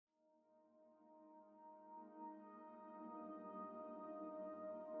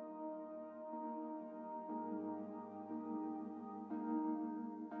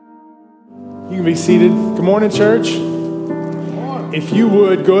can be seated. Good morning, church. If you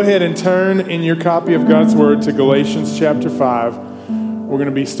would, go ahead and turn in your copy of God's Word to Galatians chapter 5. We're going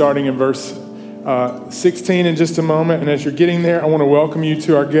to be starting in verse 16 in just a moment. And as you're getting there, I want to welcome you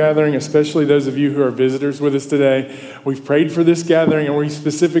to our gathering, especially those of you who are visitors with us today. We've prayed for this gathering, and we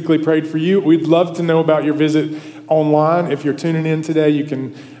specifically prayed for you. We'd love to know about your visit online. If you're tuning in today, you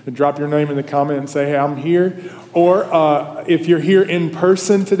can drop your name in the comment and say, hey, I'm here. Or if you're here in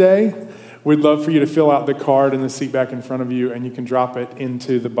person today, we'd love for you to fill out the card in the seat back in front of you, and you can drop it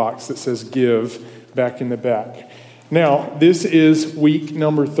into the box that says give back in the back. Now, this is week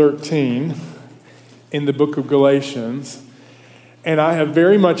number 13 in the book of Galatians, and I have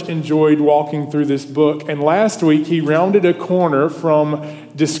very much enjoyed walking through this book. And last week, he rounded a corner from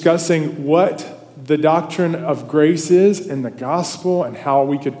discussing what the doctrine of grace is and the gospel and how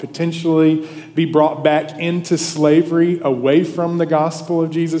we could potentially be brought back into slavery away from the gospel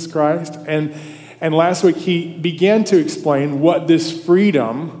of Jesus Christ. And last week, he began to explain what this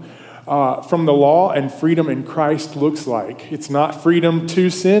freedom from the law and freedom in Christ looks like. It's not freedom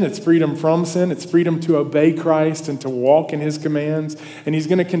to sin, it's freedom from sin. It's freedom to obey Christ and to walk in his commands. And he's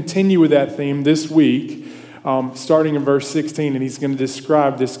going to continue with that theme this week, starting in verse 16, and he's going to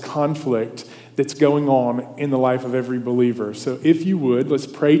describe this conflict that's going on in the life of every believer. So if you would, let's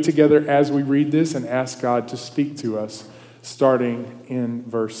pray together as we read this and ask God to speak to us, starting in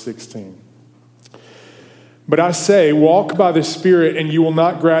verse 16. But I say, walk by the Spirit, and you will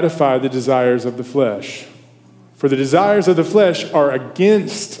not gratify the desires of the flesh. For the desires of the flesh are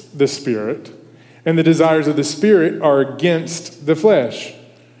against the Spirit, and the desires of the Spirit are against the flesh.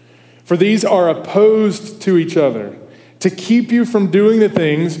 For these are opposed to each other, to keep you from doing the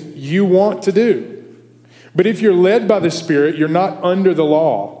things you want to do. But if you're led by the Spirit, you're not under the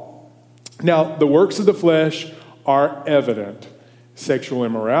law. Now, the works of the flesh are evident: sexual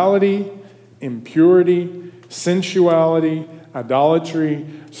immorality, impurity, sensuality, idolatry,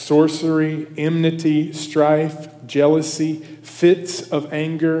 sorcery, enmity, strife, jealousy, fits of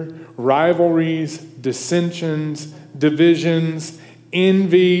anger, rivalries, dissensions, divisions,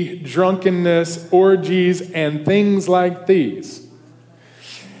 envy, drunkenness, orgies, and things like these.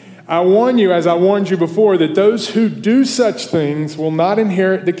 I warn you, as I warned you before, that those who do such things will not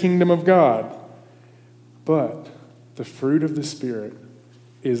inherit the kingdom of God. But the fruit of the Spirit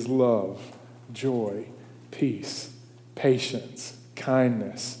is love, joy, peace, patience,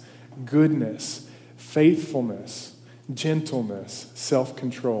 kindness, goodness, faithfulness, gentleness,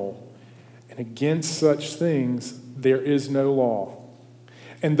 self-control. And against such things there is no law.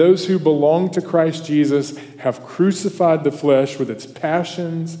 And those who belong to Christ Jesus have crucified the flesh with its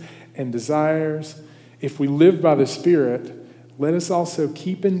passions and desires. If we live by the Spirit, let us also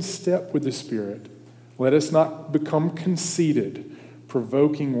keep in step with the Spirit. Let us not become conceited,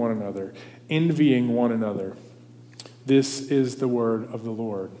 provoking one another, envying one another. This is the word of the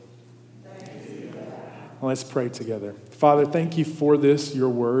Lord. Let's pray together. Father, thank you for this, your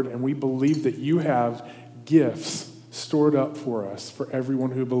word, and we believe that you have gifts stored up for us, for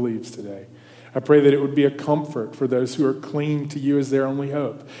everyone who believes today. I pray that it would be a comfort for those who are clinging to you as their only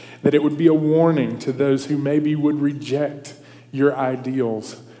hope, that it would be a warning to those who maybe would reject your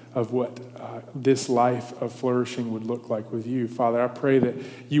ideals of what this life of flourishing would look like with you. Father, I pray that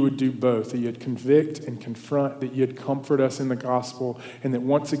you would do both, that you'd convict and confront, that you'd comfort us in the gospel, and that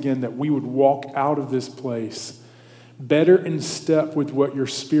once again that we would walk out of this place better in step with what your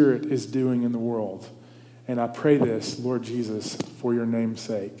Spirit is doing in the world. And I pray this, Lord Jesus, for your name's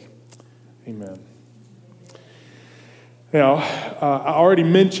sake. Amen. Now, I already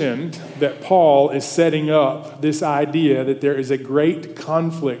mentioned that Paul is setting up this idea that there is a great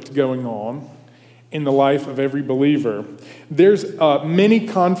conflict going on in the life of every believer. There's many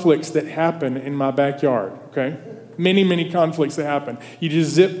conflicts that happen in my backyard, okay? Many conflicts that happen. You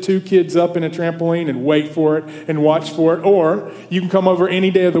just zip two kids up in a trampoline and wait for it and watch for it. Or you can come over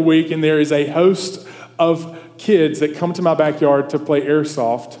any day of the week and there is a host of kids that come to my backyard to play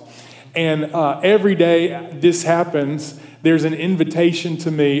airsoft. And every day this happens, there's an invitation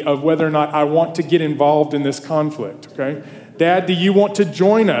to me of whether or not I want to get involved in this conflict, okay? Dad, do you want to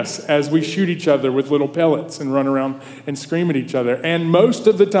join us as we shoot each other with little pellets and run around and scream at each other? And most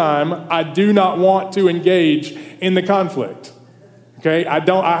of the time, I do not want to engage in the conflict, okay?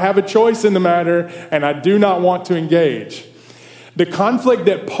 I have a choice in the matter, and I do not want to engage. The conflict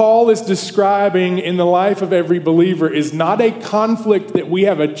that Paul is describing in the life of every believer is not a conflict that we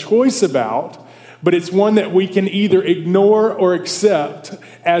have a choice about, but it's one that we can either ignore or accept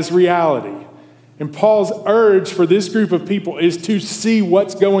as reality. And Paul's urge for this group of people is to see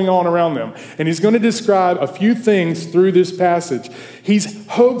what's going on around them. And he's going to describe a few things through this passage. He's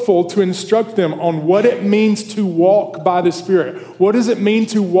hopeful to instruct them on what it means to walk by the Spirit. What does it mean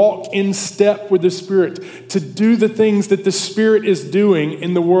to walk in step with the Spirit? To do the things that the Spirit is doing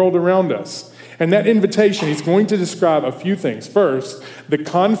in the world around us. And that invitation, he's going to describe a few things. First, the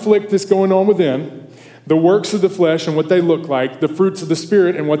conflict that's going on within, the works of the flesh and what they look like, the fruits of the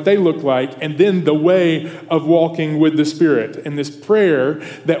Spirit and what they look like, and then the way of walking with the Spirit. And this prayer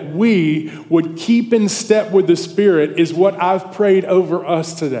that we would keep in step with the Spirit is what I've prayed over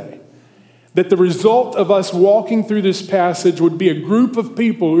us today. That the result of us walking through this passage would be a group of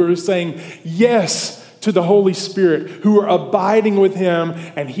people who are saying yes to the Holy Spirit, who are abiding with Him,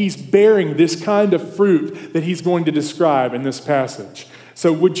 and He's bearing this kind of fruit that He's going to describe in this passage.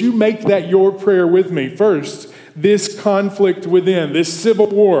 So would you make that your prayer with me? First, this conflict within, this civil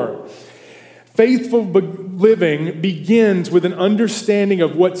war. Faithful living begins with an understanding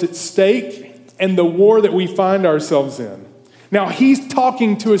of what's at stake and the war that we find ourselves in. Now, he's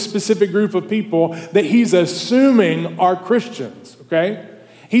talking to a specific group of people that he's assuming are Christians, okay?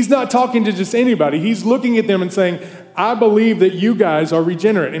 He's not talking to just anybody. He's looking at them and saying, I believe that you guys are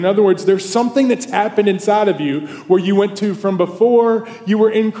regenerate. In other words, there's something that's happened inside of you where you went to from before you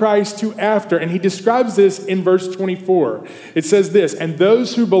were in Christ to after. And he describes this in verse 24. It says this, and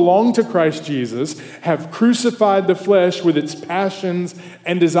those who belong to Christ Jesus have crucified the flesh with its passions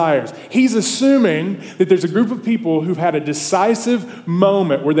and desires. He's assuming that there's a group of people who've had a decisive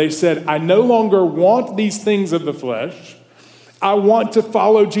moment where they said, I no longer want these things of the flesh. I want to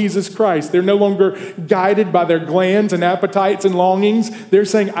follow Jesus Christ. They're no longer guided by their glands and appetites and longings. They're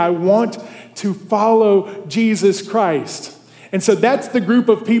saying, I want to follow Jesus Christ. And so that's the group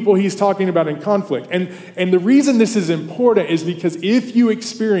of people he's talking about in conflict. And the reason this is important is because if you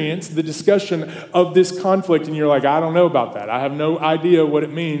experience the discussion of this conflict and you're like, I don't know about that, I have no idea what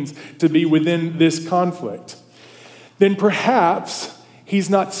it means to be within this conflict, then perhaps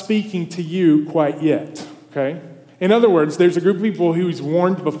he's not speaking to you quite yet, okay? In other words, there's a group of people who he's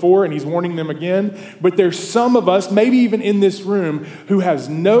warned before and he's warning them again, but there's some of us, maybe even in this room, who has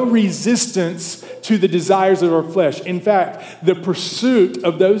no resistance to the desires of our flesh. In fact, the pursuit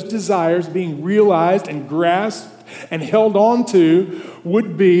of those desires being realized and grasped and held on to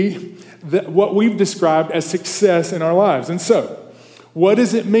would be what we've described as success in our lives. And so, what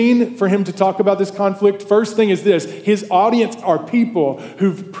does it mean for him to talk about this conflict? First thing is this. His audience are people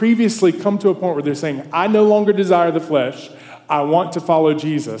who've previously come to a point where they're saying, I no longer desire the flesh. I want to follow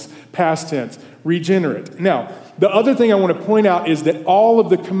Jesus. Past tense, regenerate. Now, the other thing I want to point out is that all of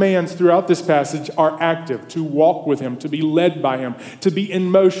the commands throughout this passage are active, to walk with him, to be led by him, to be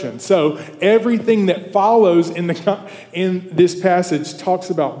in motion. So everything that follows in this passage talks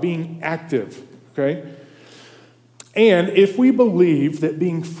about being active, okay? And if we believe that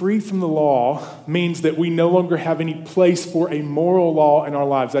being free from the law means that we no longer have any place for a moral law in our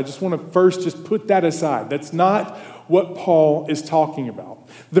lives, I just want to first just put that aside. That's not what Paul is talking about.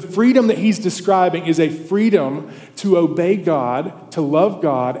 The freedom that he's describing is a freedom to obey God, to love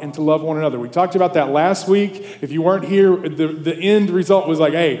God, and to love one another. We talked about that last week. If you weren't here, the end result was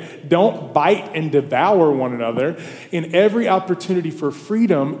like, hey, don't bite and devour one another. In every opportunity for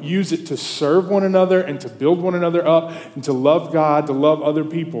freedom, use it to serve one another and to build one another up and to love God, to love other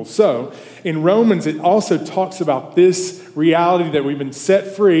people. So in Romans, it also talks about this reality that we've been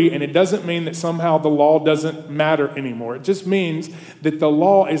set free, and it doesn't mean that somehow the law doesn't matter anymore. It just means that the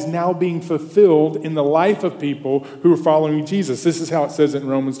law is now being fulfilled in the life of people who are following Jesus. This is how it says in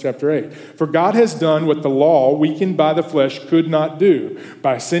Romans chapter 8. For God has done what the law, weakened by the flesh, could not do.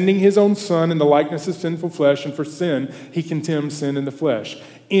 By sending his own Son in the likeness of sinful flesh, and for sin, he condemned sin in the flesh.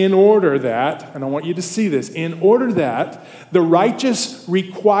 In order that, and I want you to see this, in order that the righteous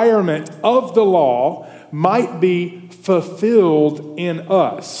requirement of the law might be fulfilled in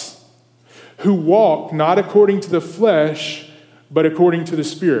us, who walk not according to the flesh, but according to the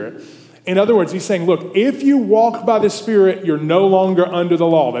Spirit. In other words, he's saying, look, if you walk by the Spirit, you're no longer under the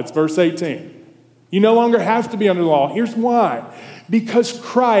law. That's verse 18. You no longer have to be under the law. Here's why. Because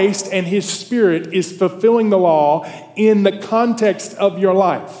Christ and his Spirit is fulfilling the law in the context of your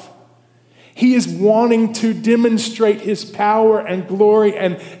life. He is wanting to demonstrate his power and glory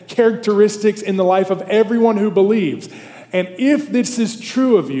and characteristics in the life of everyone who believes. And if this is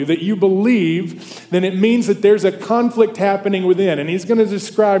true of you, that you believe, then it means that there's a conflict happening within. And he's going to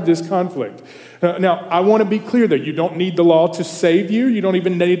describe this conflict. Now, I want to be clear, though. You don't need the law to save you. You don't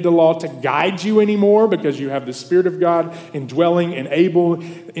even need the law to guide you anymore because you have the Spirit of God indwelling and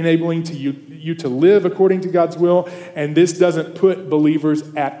enabling you to live according to God's will. And this doesn't put believers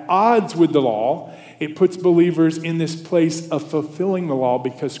at odds with the law. It puts believers in this place of fulfilling the law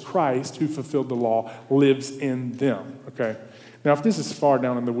because Christ, who fulfilled the law, lives in them. Okay? Now, if this is far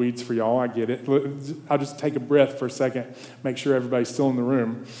down in the weeds for y'all, I get it. I'll just take a breath for a second, make sure everybody's still in the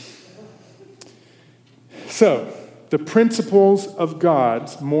room. So, the principles of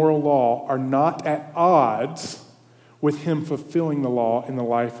God's moral law are not at odds with him fulfilling the law in the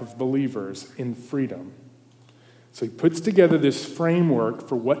life of believers in freedom. So he puts together this framework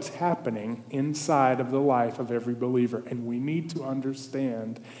for what's happening inside of the life of every believer. And we need to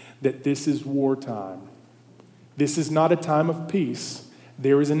understand that this is wartime. This is not a time of peace.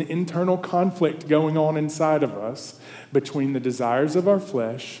 There is an internal conflict going on inside of us between the desires of our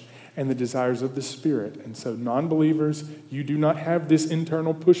flesh and the desires of the Spirit. And so non-believers, you do not have this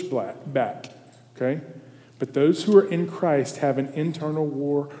internal pushback, okay? But those who are in Christ have an internal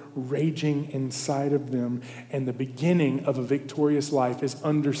war raging inside of them, and the beginning of a victorious life is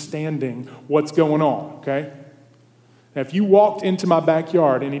understanding what's going on, okay? Now, if you walked into my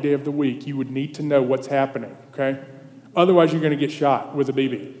backyard any day of the week, you would need to know what's happening, okay? Otherwise, you're going to get shot with a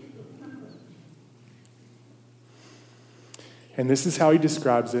BB. And this is how he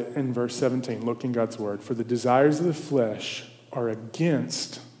describes it in verse 17. Look in God's word. For the desires of the flesh are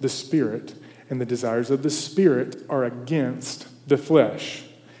against the Spirit, and the desires of the Spirit are against the flesh.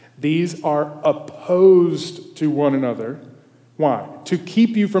 These are opposed to one another. Why? To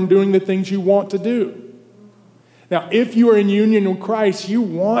keep you from doing the things you want to do. Now, if you are in union with Christ, you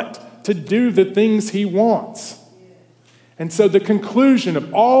want to do the things he wants. And so the conclusion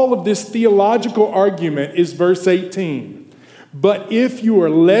of all of this theological argument is verse 18. But if you are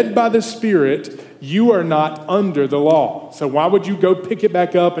led by the Spirit, you are not under the law. So why would you go pick it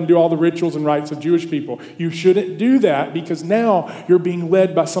back up and do all the rituals and rites of Jewish people? You shouldn't do that because now you're being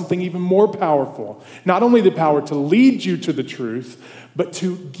led by something even more powerful. Not only the power to lead you to the truth, but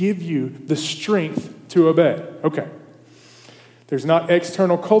to give you the strength to obey. Okay. There's not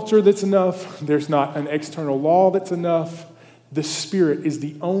external culture that's enough. There's not an external law that's enough. The Spirit is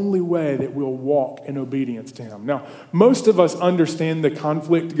the only way that we'll walk in obedience to him. Now, most of us understand the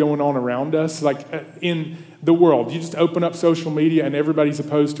conflict going on around us, like in the world. You just open up social media and everybody's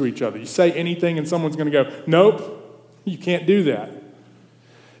opposed to each other. You say anything and someone's going to go, nope, you can't do that.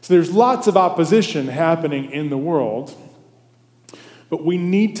 So there's lots of opposition happening in the world. But we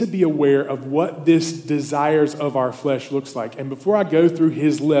need to be aware of what this desires of our flesh looks like. And before I go through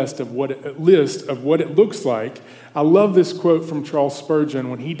his list of what it looks like, I love this quote from Charles Spurgeon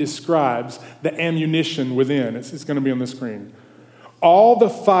when he describes the ammunition within. It's going to be on the screen. All the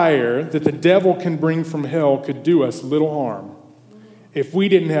fire that the devil can bring from hell could do us little harm if we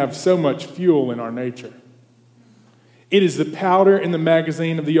didn't have so much fuel in our nature. It is the powder in the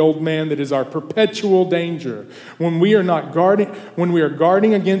magazine of the old man that is our perpetual danger. When we are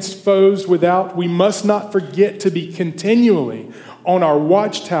guarding against foes without, we must not forget to be continually on our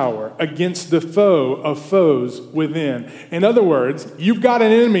watchtower against the foe of foes within. In other words, you've got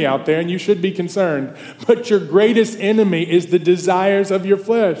an enemy out there and you should be concerned, but your greatest enemy is the desires of your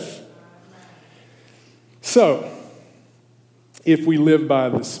flesh. So, if we live by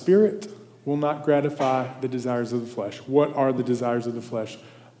the Spirit, will not gratify the desires of the flesh. What are the desires of the flesh?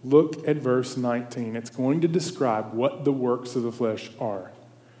 Look at verse 19. It's going to describe what the works of the flesh are.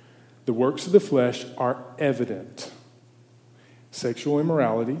 The works of the flesh are evident. Sexual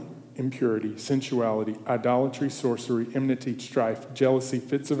immorality, impurity, sensuality, idolatry, sorcery, enmity, strife, jealousy,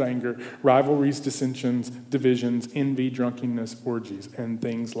 fits of anger, rivalries, dissensions, divisions, envy, drunkenness, orgies, and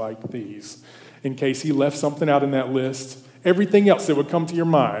things like these. In case he left something out in that list, everything else that would come to your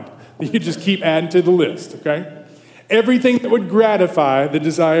mind, you just keep adding to the list, okay? Everything that would gratify the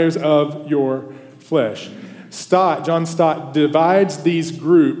desires of your flesh. John Stott divides these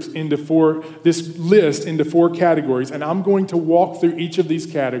groups this list into four categories, and I'm going to walk through each of these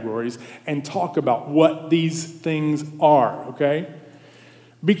categories and talk about what these things are, okay?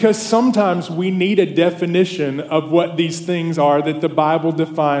 Because sometimes we need a definition of what these things are that the Bible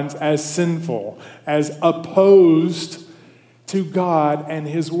defines as sinful, as opposed to God and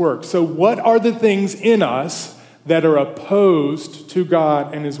his work. So what are the things in us that are opposed to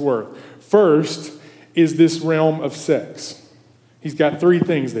God and his work? First is this realm of sex. He's got three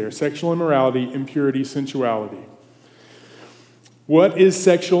things there: sexual immorality, impurity, sensuality. What is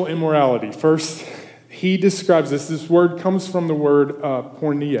sexual immorality? First, he describes this. This word comes from the word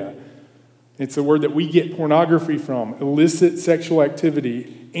porneia. It's a word that we get pornography from, illicit sexual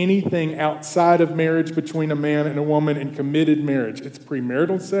activity anything outside of marriage between a man and a woman in committed marriage. It's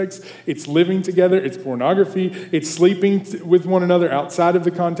premarital sex, it's living together, it's pornography, it's sleeping with one another outside of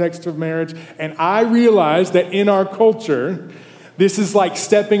the context of marriage. And I realize that in our culture, this is like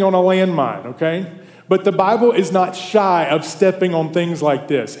stepping on a landmine, okay? But the Bible is not shy of stepping on things like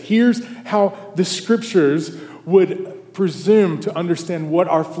this. Here's how the scriptures would presume to understand what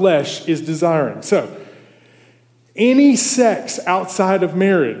our flesh is desiring. So, any sex outside of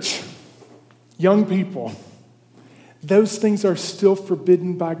marriage, young people, those things are still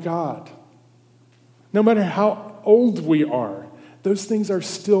forbidden by God. No matter how old we are, those things are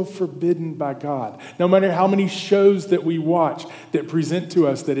still forbidden by God. No matter how many shows that we watch that present to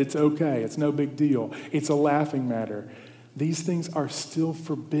us that it's okay, it's no big deal, it's a laughing matter, these things are still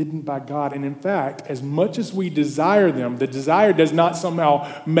forbidden by God. And in fact, as much as we desire them, the desire does not somehow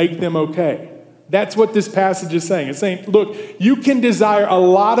make them okay. That's what this passage is saying. It's saying, look, you can desire a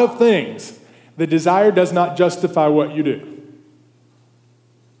lot of things. The desire does not justify what you do.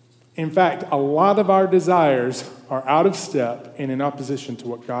 In fact, a lot of our desires are out of step and in opposition to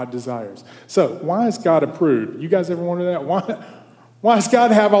what God desires. So, why is God approved? You guys ever wonder that? Why does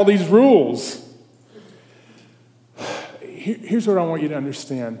God have all these rules? Here's what I want you to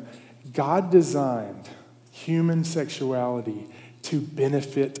understand. God designed human sexuality to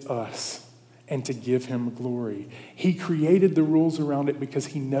benefit us and to give him glory. He created the rules around it because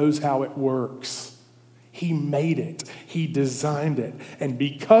he knows how it works. He made it. He designed it. And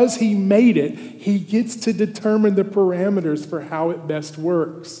because he made it, he gets to determine the parameters for how it best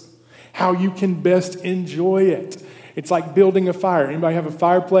works, how you can best enjoy it. It's like building a fire. Anybody have a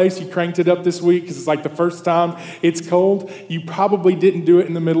fireplace? You cranked it up this week because it's like the first time it's cold. You probably didn't do it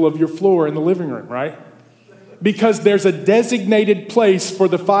in the middle of your floor in the living room, right? Because there's a designated place for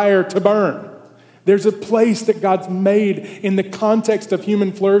the fire to burn. There's a place that God's made in the context of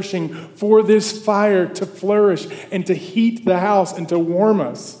human flourishing for this fire to flourish and to heat the house and to warm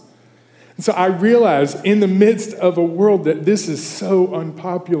us. And so I realize in the midst of a world that this is so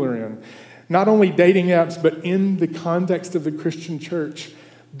unpopular in, not only dating apps, but in the context of the Christian church,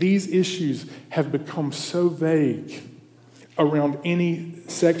 these issues have become so vague around any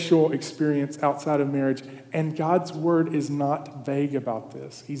sexual experience outside of marriage. And God's word is not vague about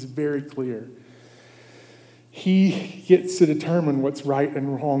this. He's very clear. He gets to determine what's right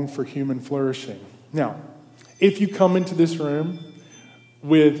and wrong for human flourishing. Now, if you come into this room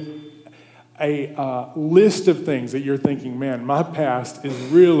with a list of things that you're thinking, man, my past is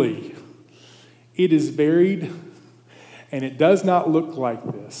really, it is varied and it does not look like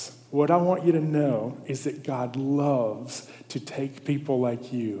this. What I want you to know is that God loves to take people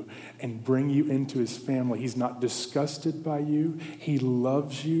like you and bring you into his family. He's not disgusted by you. He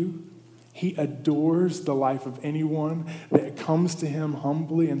loves you. He adores the life of anyone that comes to him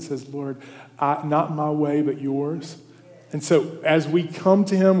humbly and says, Lord, not my way, but yours. And so as we come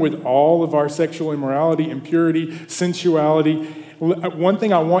to him with all of our sexual immorality, impurity, sensuality, one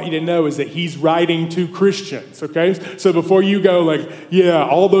thing I want you to know is that he's writing to Christians, okay? So before you go like, yeah,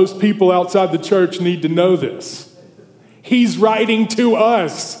 all those people outside the church need to know this. He's writing to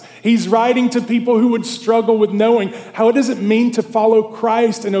us. He's writing to people who would struggle with knowing how does it mean to follow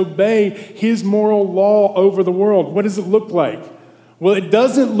Christ and obey his moral law over the world? What does it look like? Well, it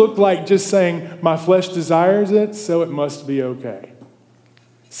doesn't look like just saying, my flesh desires it, so it must be okay.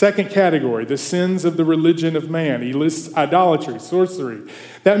 Second category, the sins of the religion of man. He lists idolatry, sorcery.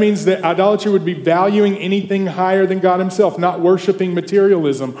 That means that idolatry would be valuing anything higher than God himself, not worshiping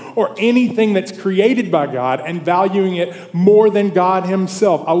materialism or anything that's created by God and valuing it more than God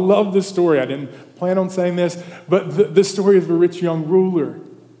himself. I love this story. I didn't plan on saying this, but the story of a rich young ruler,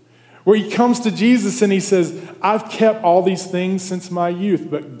 where he comes to Jesus and he says, I've kept all these things since my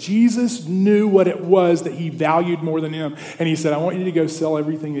youth. But Jesus knew what it was that he valued more than him. And he said, I want you to go sell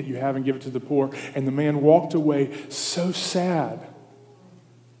everything that you have and give it to the poor. And the man walked away so sad.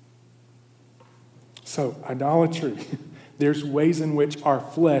 So, idolatry. There's ways in which our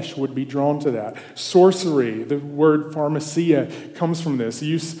flesh would be drawn to that. Sorcery, the word pharmacia comes from this. The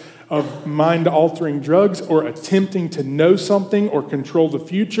use of mind-altering drugs or attempting to know something or control the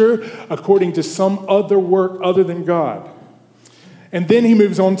future according to some other work other than God. And then he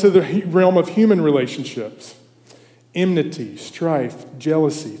moves on to the realm of human relationships. Enmity, strife,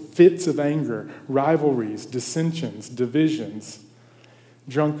 jealousy, fits of anger, rivalries, dissensions, divisions,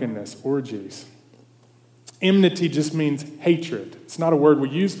 drunkenness, orgies. Enmity just means hatred. It's not a word we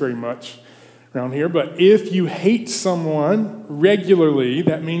use very much, around here. But if you hate someone regularly,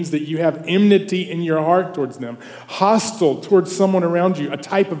 that means that you have enmity in your heart towards them, hostile towards someone around you, a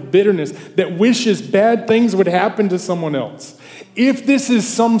type of bitterness that wishes bad things would happen to someone else. If this is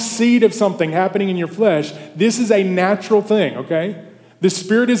some seed of something happening in your flesh, this is a natural thing, okay? The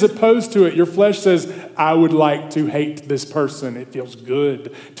Spirit is opposed to it. Your flesh says, I would like to hate this person. It feels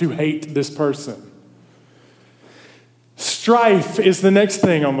good to hate this person. Strife is the next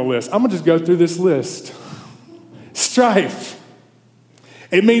thing on the list. I'm going to just go through this list. Strife.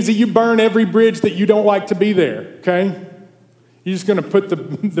 It means that you burn every bridge that you don't like to be there, okay? You're just going to put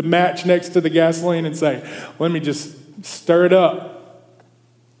the match next to the gasoline and say, let me just stir it up.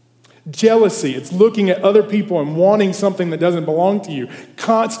 Jealousy, it's looking at other people and wanting something that doesn't belong to you.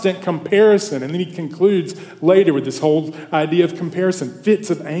 Constant comparison. And then he concludes later with this whole idea of comparison. Fits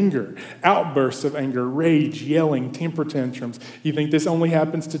of anger, outbursts of anger, rage, yelling, temper tantrums. You think this only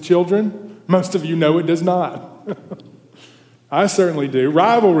happens to children? Most of you know it does not. I certainly do.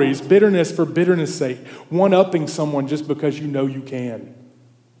 Rivalries, bitterness for bitterness' sake. One-upping someone just because you know you can.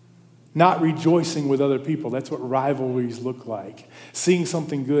 Not rejoicing with other people. That's what rivalries look like. Seeing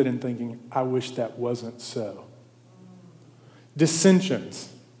something good and thinking, I wish that wasn't so.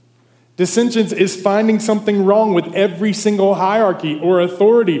 Dissensions. Dissensions is finding something wrong with every single hierarchy or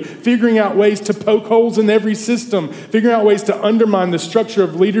authority, figuring out ways to poke holes in every system, figuring out ways to undermine the structure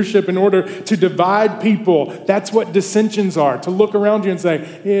of leadership in order to divide people. That's what dissensions are, to look around you and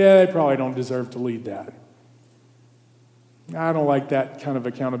say, yeah, they probably don't deserve to lead that. I don't like that kind of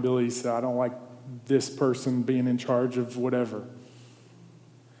accountability, so I don't like this person being in charge of whatever.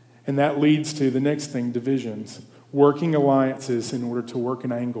 And that leads to the next thing, divisions. Working alliances in order to work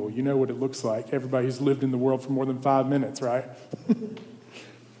an angle. You know what it looks like. Everybody who's lived in the world for more than 5 minutes, right?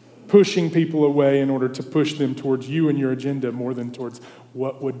 Pushing people away in order to push them towards you and your agenda more than towards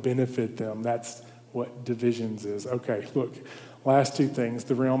what would benefit them. That's what divisions is. Okay, look, last two things,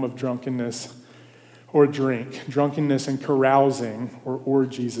 the realm of drunkenness or drink. Drunkenness and carousing, or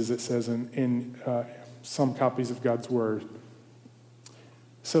orgies, as it says in some copies of God's Word.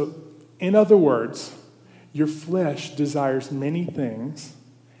 So, in other words, your flesh desires many things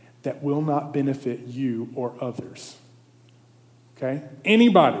that will not benefit you or others. Okay?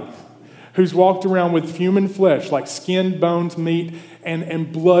 Anybody who's walked around with human flesh, like skin, bones, meat,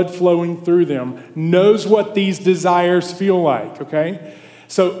 and blood flowing through them, knows what these desires feel like, okay?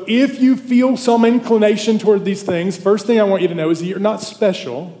 So if you feel some inclination toward these things, first thing I want you to know is that you're not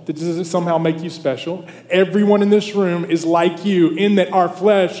special. That doesn't somehow make you special. Everyone in this room is like you in that our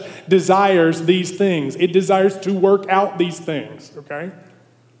flesh desires these things. It desires to work out these things, okay?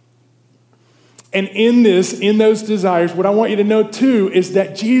 And in those desires, what I want you to know too is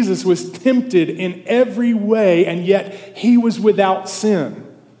that Jesus was tempted in every way, and yet he was without sin,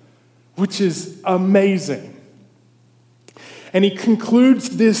 which is amazing. And he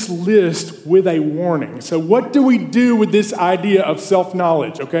concludes this list with a warning. So what do we do with this idea of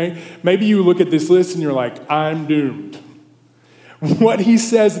self-knowledge, okay? Maybe you look at this list and you're like, I'm doomed. What he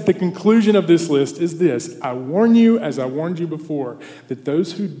says at the conclusion of this list is this: I warn you, as I warned you before, that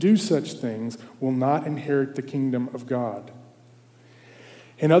those who do such things will not inherit the kingdom of God.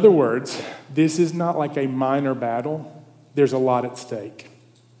 In other words, this is not like a minor battle. There's a lot at stake.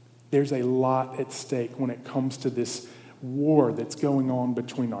 There's a lot at stake when it comes to this war that's going on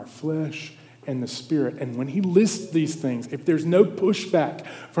between our flesh and the Spirit. And when he lists these things, if there's no pushback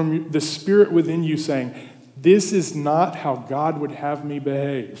from the Spirit within you saying, this is not how God would have me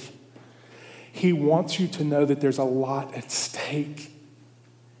behave, he wants you to know that there's a lot at stake.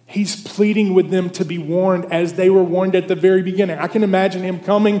 He's pleading with them to be warned as they were warned at the very beginning. I can imagine him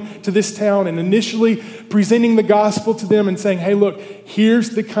coming to this town and initially presenting the gospel to them and saying, hey, look, here's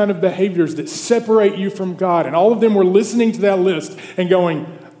the kind of behaviors that separate you from God. And all of them were listening to that list and going,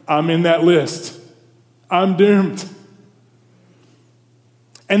 I'm in that list. I'm doomed.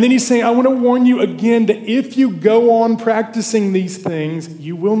 And then he's saying, I want to warn you again that if you go on practicing these things,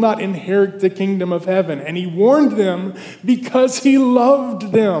 you will not inherit the kingdom of heaven. And he warned them because he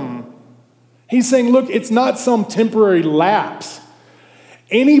loved them. He's saying, look, it's not some temporary lapse.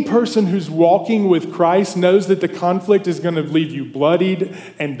 Any person who's walking with Christ knows that the conflict is going to leave you bloodied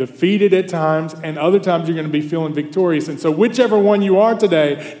and defeated at times, and other times you're going to be feeling victorious. And so whichever one you are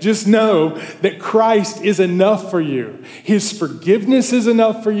today, just know that Christ is enough for you. His forgiveness is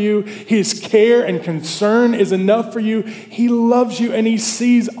enough for you. His care and concern is enough for you. He loves you, and he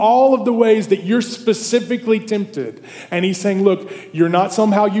sees all of the ways that you're specifically tempted. And he's saying, look, you're not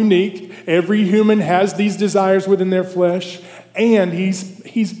somehow unique. Every human has these desires within their flesh. And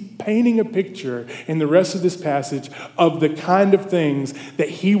he's painting a picture in the rest of this passage of the kind of things that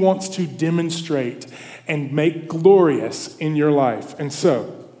he wants to demonstrate and make glorious in your life. And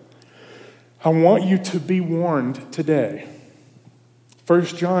so, I want you to be warned today.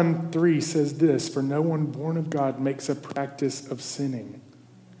 1 John 3 says this, "For no one born of God makes a practice of sinning.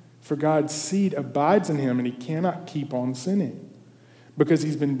 For God's seed abides in him, and he cannot keep on sinning, because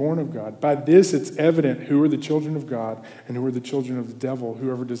he's been born of God. By this it's evident who are the children of God and who are the children of the devil.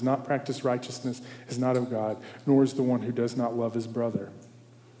 Whoever does not practice righteousness is not of God, nor is the one who does not love his brother."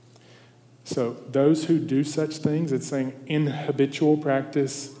 So those who do such things, it's saying in habitual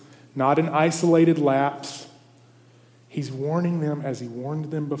practice, not an isolated lapse. He's warning them as he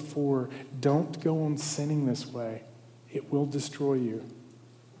warned them before, don't go on sinning this way. It will destroy you.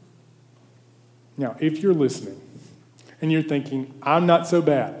 Now, if you're listening and you're thinking, I'm not so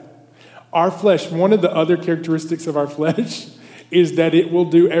bad. Our flesh, one of the other characteristics of our flesh is that it will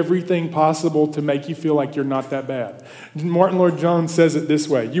do everything possible to make you feel like you're not that bad. Martin Lloyd-Jones says it this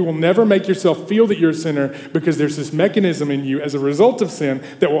way: you will never make yourself feel that you're a sinner because there's this mechanism in you as a result of sin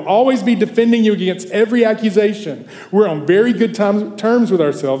that will always be defending you against every accusation. We're on very good terms with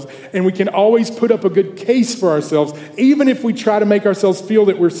ourselves, and we can always put up a good case for ourselves, even if we try to make ourselves feel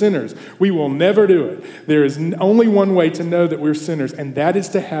that we're sinners. We will never do it. There is only one way to know that we're sinners, and that is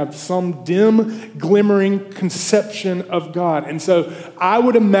to have some dim, glimmering conception of God. And so I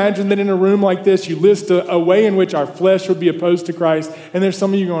would imagine that in a room like this, you list a way in which our flesh would be opposed to Christ. And there's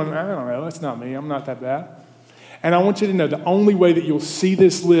some of you going, I don't know, that's not me. I'm not that bad. And I want you to know the only way that you'll see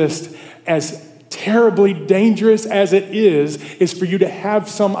this list as terribly dangerous as it is for you to have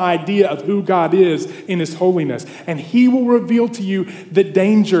some idea of who God is in his holiness. And he will reveal to you the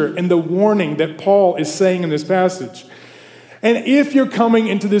danger and the warning that Paul is saying in this passage. And if you're coming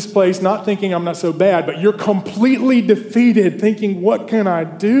into this place not thinking I'm not so bad, but you're completely defeated, thinking, what can I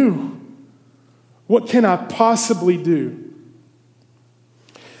do? What can I possibly do?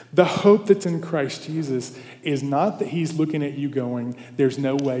 The hope that's in Christ Jesus is not that he's looking at you going, there's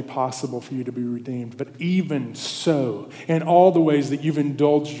no way possible for you to be redeemed. But even so, in all the ways that you've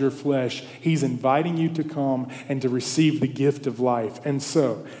indulged your flesh, he's inviting you to come and to receive the gift of life. And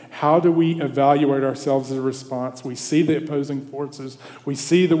so, how do we evaluate ourselves as a response? We see the opposing forces. We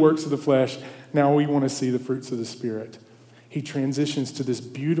see the works of the flesh. Now we want to see the fruits of the Spirit. He transitions to this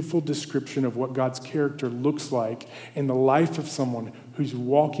beautiful description of what God's character looks like in the life of someone who's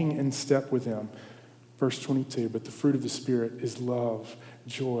walking in step with him. Verse 22, but the fruit of the Spirit is love,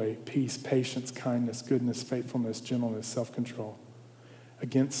 joy, peace, patience, kindness, goodness, faithfulness, gentleness, self-control.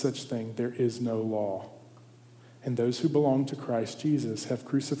 Against such thing there is no law. And those who belong to Christ Jesus have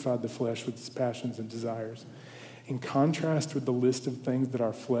crucified the flesh with its passions and desires. In contrast with the list of things that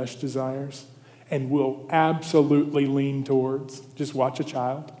our flesh desires and will absolutely lean towards, just watch a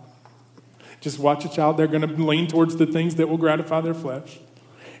child. Just watch a child. They're going to lean towards the things that will gratify their flesh.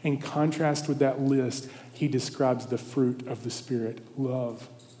 In contrast with that list, he describes the fruit of the Spirit, love,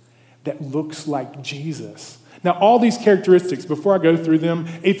 that looks like Jesus. Now, all these characteristics, before I go through them,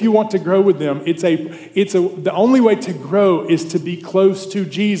 if you want to grow with them, the only way to grow is to be close to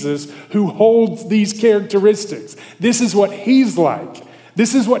Jesus, who holds these characteristics. This is what he's like.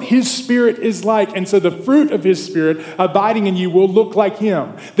 This is what his Spirit is like. And so the fruit of his Spirit abiding in you will look like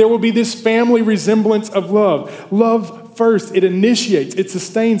him. There will be this family resemblance of love. Love first, it initiates, it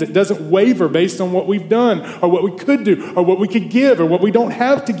sustains, it doesn't waver based on what we've done or what we could do or what we could give or what we don't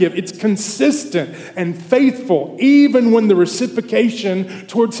have to give. It's consistent and faithful even when the reciprocation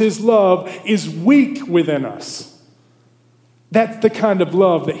towards his love is weak within us. That's the kind of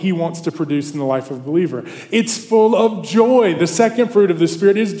love that he wants to produce in the life of a believer. It's full of joy. The second fruit of the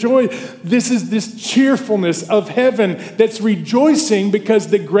Spirit is joy. This is this cheerfulness of heaven that's rejoicing because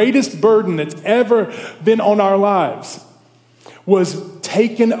the greatest burden that's ever been on our lives was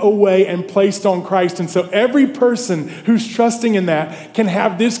taken away and placed on Christ. And so every person who's trusting in that can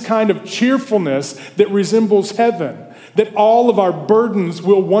have this kind of cheerfulness that resembles heaven. That all of our burdens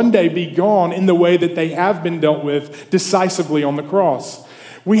will one day be gone in the way that they have been dealt with decisively on the cross.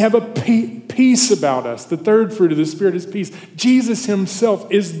 We have a peace about us. The third fruit of the Spirit is peace. Jesus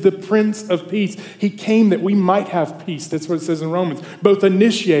himself is the Prince of Peace. He came that we might have peace. That's what it says in Romans. Both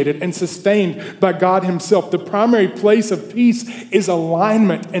initiated and sustained by God himself. The primary place of peace is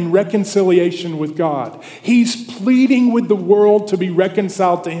alignment and reconciliation with God. He's pleading with the world to be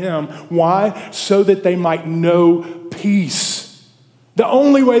reconciled to him. Why? So that they might know peace. The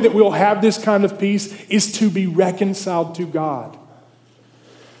only way that we'll have this kind of peace is to be reconciled to God.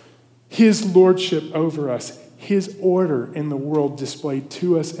 His lordship over us, his order in the world displayed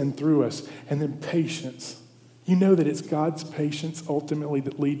to us and through us, and then patience. You know that it's God's patience ultimately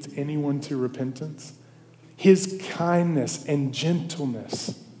that leads anyone to repentance. His kindness and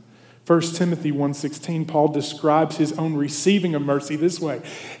gentleness. 1 Timothy 1:16, Paul describes his own receiving of mercy this way.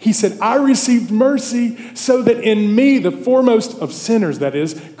 He said, I received mercy so that in me, the foremost of sinners, that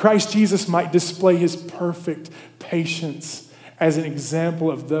is, Christ Jesus might display his perfect patience as an example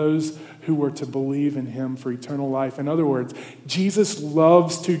of those who were to believe in him for eternal life. In other words, Jesus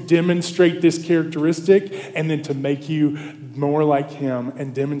loves to demonstrate this characteristic and then to make you more like him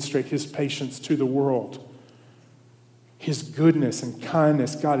and demonstrate his patience to the world. His goodness and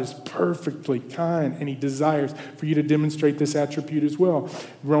kindness. God is perfectly kind, and he desires for you to demonstrate this attribute as well.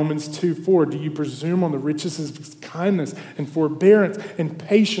 Romans 2:4, do you presume on the riches of his kindness and forbearance and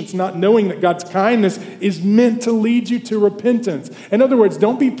patience, not knowing that God's kindness is meant to lead you to repentance? In other words,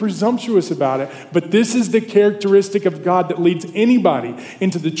 don't be presumptuous about it, but this is the characteristic of God that leads anybody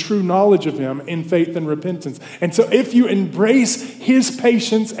into the true knowledge of him in faith and repentance. And so if you embrace his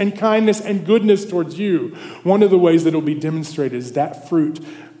patience and kindness and goodness towards you, one of the ways that it'll be demonstrated is that fruit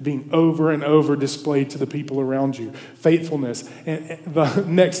being over and over displayed to the people around you. Faithfulness. And the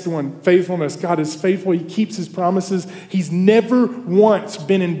next one, faithfulness. God is faithful. He keeps his promises. He's never once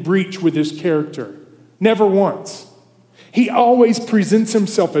been in breach with his character. Never once. He always presents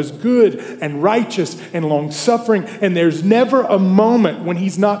himself as good and righteous and long-suffering, and there's never a moment when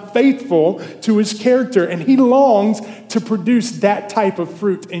he's not faithful to his character, and he longs to produce that type of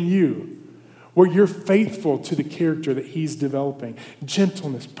fruit in you, where you're faithful to the character that he's developing.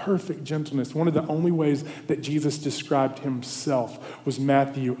 Gentleness, perfect gentleness. One of the only ways that Jesus described himself was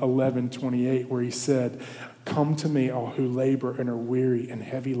Matthew 11:28, where he said, come to me, all who labor and are weary and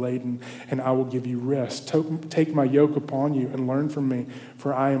heavy laden, and I will give you rest. Take my yoke upon you and learn from me,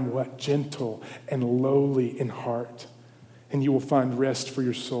 for I am what? Gentle and lowly in heart. And you will find rest for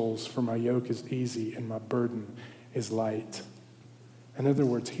your souls, for my yoke is easy and my burden is light. In other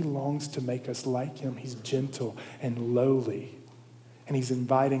words, he longs to make us like him. He's gentle and lowly. And he's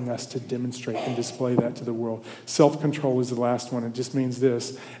inviting us to demonstrate and display that to the world. Self-control is the last one. It just means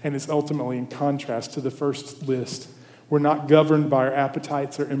this. And it's ultimately in contrast to the first list. We're not governed by our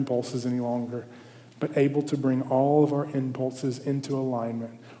appetites or impulses any longer, but able to bring all of our impulses into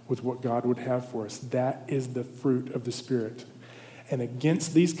alignment with what God would have for us. That is the fruit of the Spirit. And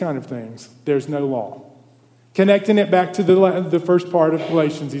against these kind of things, there's no law. Connecting it back to the first part of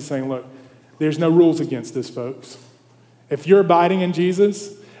Galatians, he's saying, look, there's no rules against this, folks. If you're abiding in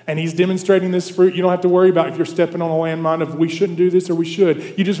Jesus and he's demonstrating this fruit, you don't have to worry about if you're stepping on a landmine of we shouldn't do this or we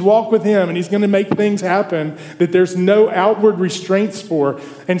should. You just walk with him and he's going to make things happen that there's no outward restraints for.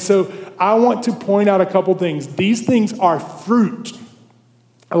 And so I want to point out a couple things. These things are fruit.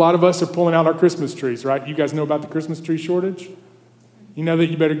 A lot of us are pulling out our Christmas trees, right? You guys know about the Christmas tree shortage? You know that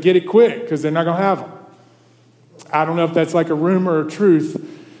you better get it quick because they're not going to have them. I don't know if that's like a rumor or truth,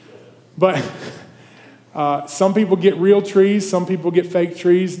 but some people get real trees, some people get fake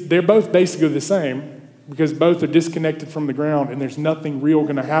trees. They're both basically the same because both are disconnected from the ground and there's nothing real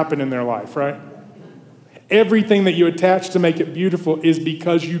going to happen in their life, right? Everything that you attach to make it beautiful is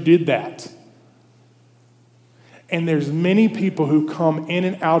because you did that. And there's many people who come in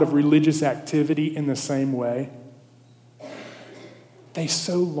and out of religious activity in the same way. They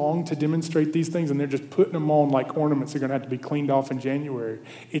so long to demonstrate these things, and they're just putting them on like ornaments. They're going to have to be cleaned off in January.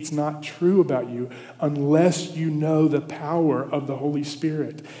 It's not true about you unless you know the power of the Holy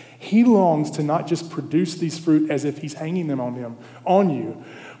Spirit. He longs to not just produce these fruit as if he's hanging them on you,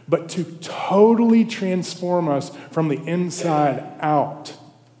 but to totally transform us from the inside out,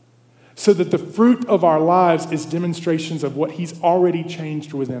 so that the fruit of our lives is demonstrations of what he's already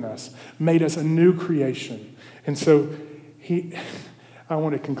changed within us, made us a new creation. And so I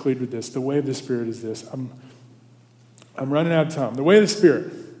want to conclude with this. The way of the Spirit is this. I'm running out of time. The way of the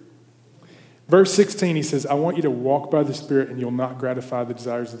Spirit. Verse 16, he says, I want you to walk by the Spirit and you'll not gratify the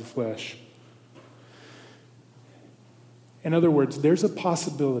desires of the flesh. In other words, there's a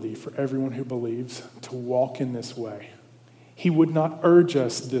possibility for everyone who believes to walk in this way. He would not urge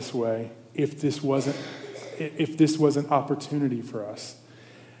us this way if this was an opportunity for us.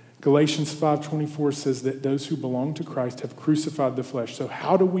 Galatians 5:24 says that those who belong to Christ have crucified the flesh. So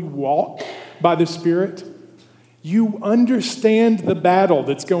how do we walk by the Spirit? You understand the battle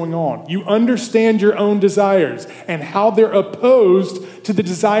that's going on. You understand your own desires and how they're opposed to the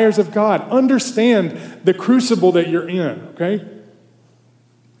desires of God. Understand the crucible that you're in, okay?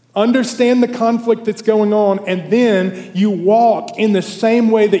 Understand the conflict that's going on, and then you walk in the same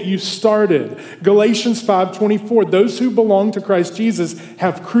way that you started. Galatians 5:24, those who belong to Christ Jesus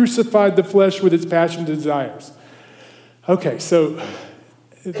have crucified the flesh with its passions and desires. Okay, so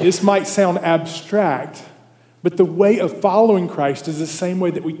this might sound abstract, But the way of following Christ is the same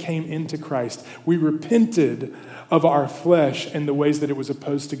way that we came into Christ. We repented of our flesh and the ways that it was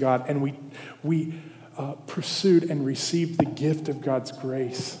opposed to God, and we pursued and received the gift of God's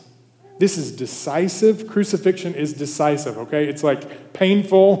grace. This is decisive. Crucifixion is decisive, okay? It's like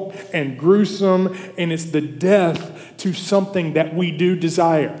painful and gruesome, and it's the death to something that we do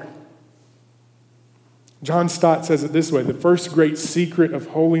desire. John Stott says it this way: the first great secret of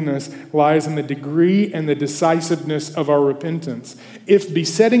holiness lies in the degree and the decisiveness of our repentance. If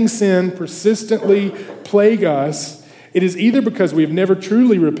besetting sin persistently plague us, it is either because we have never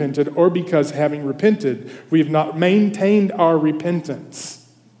truly repented or because, having repented, we have not maintained our repentance.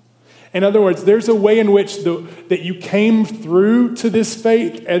 In other words, there's a way in which that you came through to this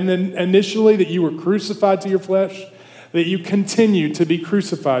faith, and then initially that you were crucified to your flesh, that you continue to be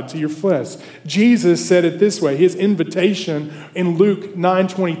crucified to your flesh. Jesus said it this way. His invitation in Luke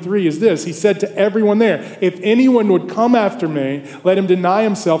 9:23 is this. He said to everyone there, if anyone would come after me, let him deny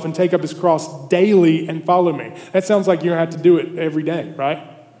himself and take up his cross daily and follow me. That sounds like you're going to have to do it every day, right?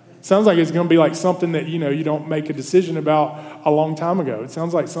 Sounds like it's going to be like something that, you don't make a decision about a long time ago. It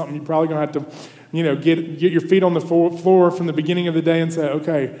sounds like something you're probably going to have to, get your feet on the floor from the beginning of the day and say,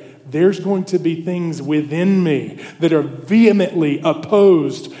 okay, there's going to be things within me that are vehemently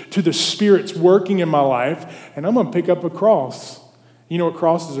opposed to the Spirit's working in my life, and I'm going to pick up a cross. You know what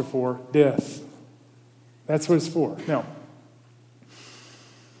crosses are for? Death. That's what it's for. Now,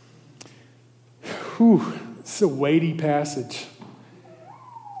 it's a weighty passage.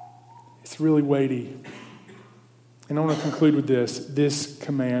 It's really weighty. And I want to conclude with this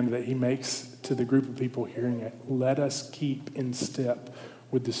command that he makes to the group of people hearing it. Let us keep in step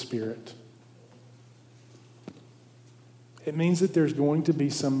with the Spirit. It means that there's going to be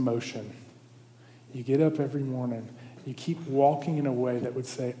some motion. You get up every morning. You keep walking in a way that would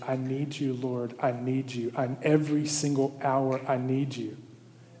say, I need you, Lord. I need you. Every single hour, I need you.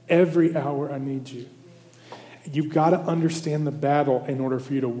 Every hour, I need you. You've got to understand the battle in order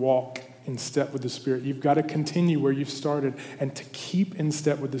for you to walk in step with the Spirit. You've got to continue where you've started and to keep in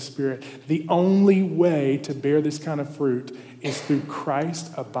step with the Spirit. The only way to bear this kind of fruit is through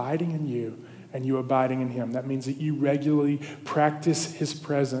Christ abiding in you and you abiding in him. That means that you regularly practice his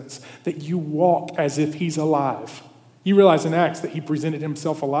presence, that you walk as if he's alive. You realize in Acts that he presented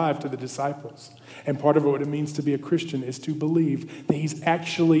himself alive to the disciples. And part of what it means to be a Christian is to believe that he's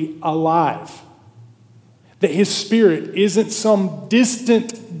actually alive. That his Spirit isn't some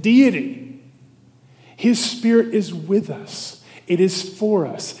distant deity. His Spirit is with us. It is for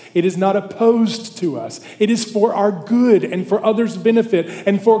us. It is not opposed to us. It is for our good and for others' benefit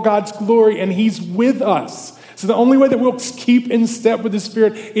and for God's glory, and he's with us. So the only way that we'll keep in step with the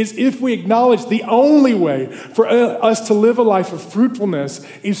Spirit is if we acknowledge the only way for us to live a life of fruitfulness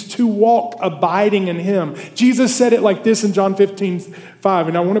is to walk abiding in him. Jesus said it like this in John 15:5,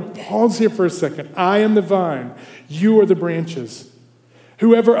 and I want to pause here for a second. I am the vine, you are the branches.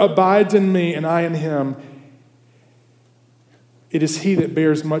 Whoever abides in me and I in him, it is he that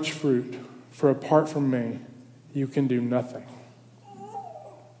bears much fruit, for apart from me, you can do nothing.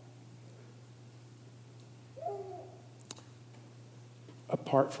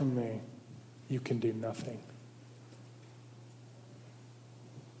 Apart from me, you can do nothing.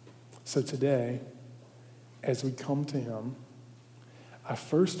 So today, as we come to him, I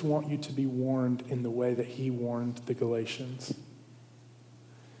first want you to be warned in the way that he warned the Galatians.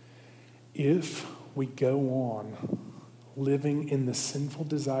 If we go on living in the sinful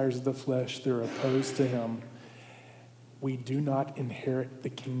desires of the flesh that are opposed to him, we do not inherit the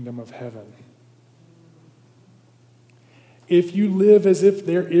kingdom of heaven. If you live as if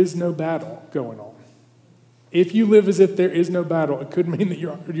there is no battle going on, if you live as if there is no battle, it could mean that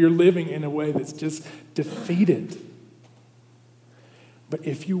you're living in a way that's just defeated. But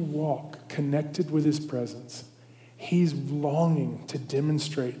if you walk connected with his presence, he's longing to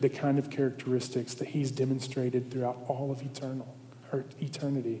demonstrate the kind of characteristics that he's demonstrated throughout all of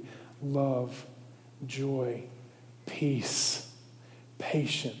eternity. Love, joy, peace,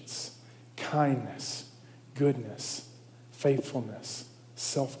 patience, kindness, goodness, faithfulness,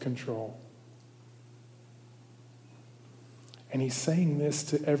 self-control. And he's saying this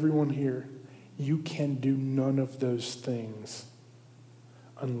to everyone here. You can do none of those things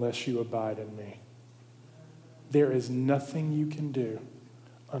unless you abide in me. There is nothing you can do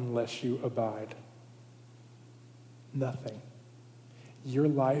unless you abide. Nothing. Your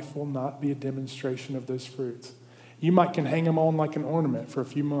life will not be a demonstration of those fruits. You can hang them on like an ornament for a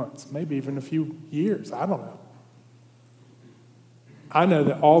few months, maybe even a few years. I don't know. I know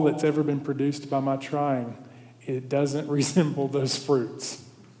that all that's ever been produced by my trying, it doesn't resemble those fruits.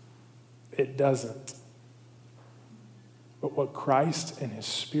 It doesn't. But what Christ and his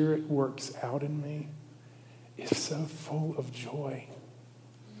Spirit works out in me is so full of joy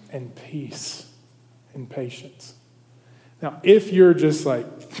and peace and patience. Now, if you're just like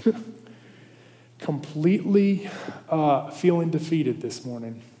completely feeling defeated this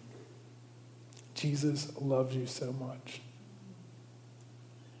morning, Jesus loves you so much.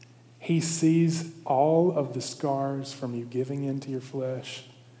 He sees all of the scars from you giving into your flesh.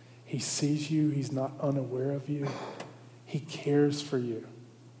 He sees you. He's not unaware of you. He cares for you.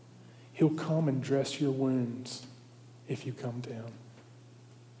 He'll come and dress your wounds if you come to him.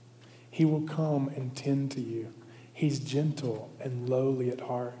 He will come and tend to you. He's gentle and lowly at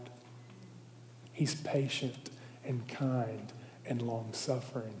heart. He's patient and kind and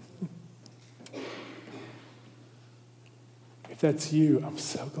long-suffering. If that's you, I'm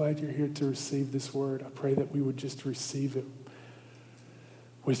so glad you're here to receive this word. I pray that we would just receive it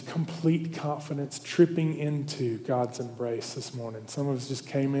with complete confidence, tripping into God's embrace this morning. Some of us just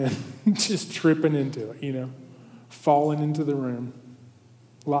came in just tripping into it, falling into the room.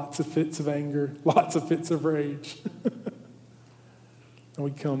 Lots of fits of anger, lots of fits of rage. And we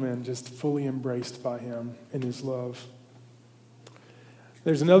come in just fully embraced by him in his love.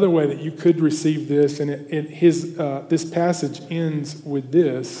 There's another way that you could receive this, and this passage ends with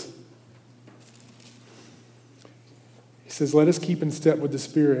this. He says, let us keep in step with the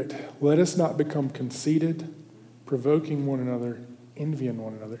Spirit. Let us not become conceited, provoking one another, envying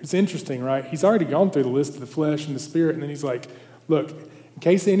one another. It's interesting, right? He's already gone through the list of the flesh and the Spirit, and then he's like, look, in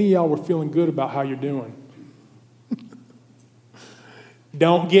case any of y'all were feeling good about how you're doing,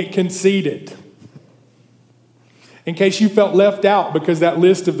 don't get conceited. In case you felt left out because that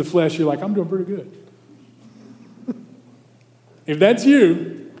list of the flesh, you're like, I'm doing pretty good. If that's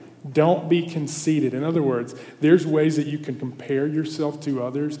you, don't be conceited. In other words, there's ways that you can compare yourself to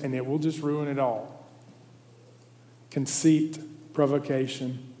others and it will just ruin it all. Conceit,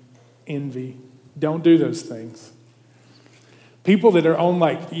 provocation, envy. Don't do those things. People that are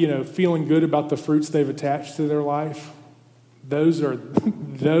on feeling good about the fruits they've attached to their life, those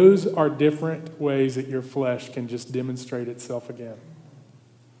are different ways that your flesh can just demonstrate itself again.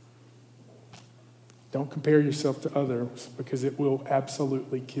 Don't compare yourself to others because it will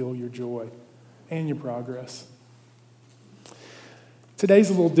absolutely kill your joy and your progress. Today's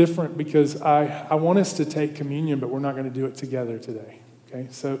a little different because I want us to take communion, but we're not going to do it together today. Okay?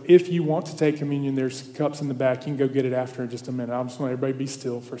 So if you want to take communion, there's cups in the back. You can go get it after in just a minute. I just want everybody to be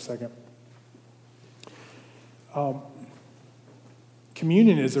still for a second.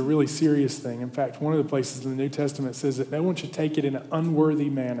 Communion is a really serious thing. In fact, one of the places in the New Testament says that no one should take it in an unworthy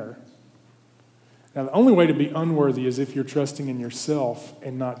manner. Now, the only way to be unworthy is if you're trusting in yourself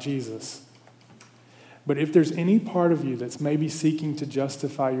and not Jesus. But if there's any part of you that's maybe seeking to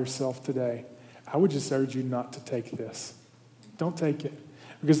justify yourself today, I would just urge you not to take this. Don't take it.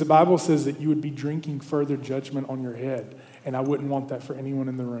 Because the Bible says that you would be drinking further judgment on your head, and I wouldn't want that for anyone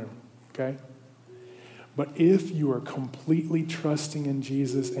in the room, okay? But if you are completely trusting in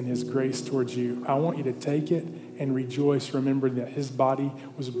Jesus and his grace towards you, I want you to take it and rejoice, remembering that his body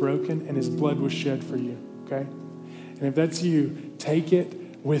was broken and his blood was shed for you, okay? And if that's you, take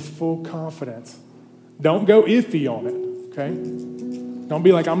it with full confidence. Don't go iffy on it, okay? Don't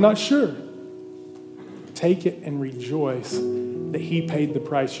be like, I'm not sure. Take it and rejoice that he paid the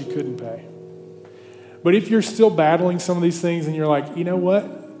price you couldn't pay. But if you're still battling some of these things and you're like, you know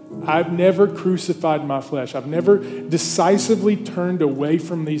what? I've never crucified my flesh. I've never decisively turned away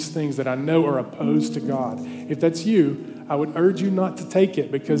from these things that I know are opposed to God. If that's you, I would urge you not to take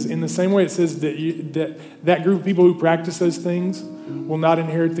it, because in the same way it says that group of people who practice those things will not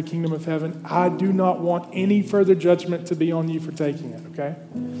inherit the kingdom of heaven, I do not want any further judgment to be on you for taking it, okay?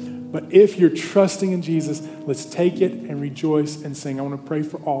 But if you're trusting in Jesus, let's take it and rejoice and sing. I want to pray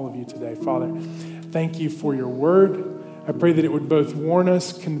for all of you today. Father, thank you for your word. I pray that it would both warn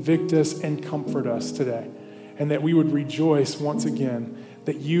us, convict us, and comfort us today. And that we would rejoice once again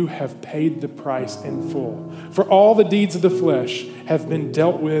that you have paid the price in full. For all the deeds of the flesh have been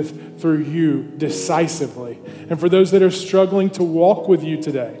dealt with through you decisively. And for those that are struggling to walk with you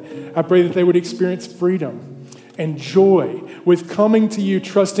today, I pray that they would experience freedom and joy with coming to you,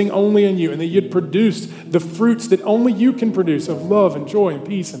 trusting only in you, and that you'd produce the fruits that only you can produce of love and joy and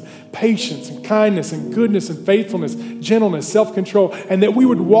peace and patience and kindness and goodness and faithfulness, gentleness, self-control, and that we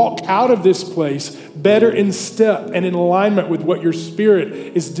would walk out of this place better in step and in alignment with what your Spirit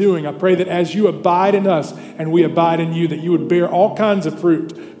is doing. I pray that as you abide in us and we abide in you, that you would bear all kinds of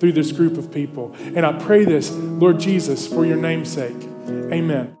fruit through this group of people. And I pray this, Lord Jesus, for your name's sake.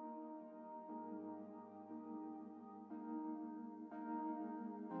 Amen.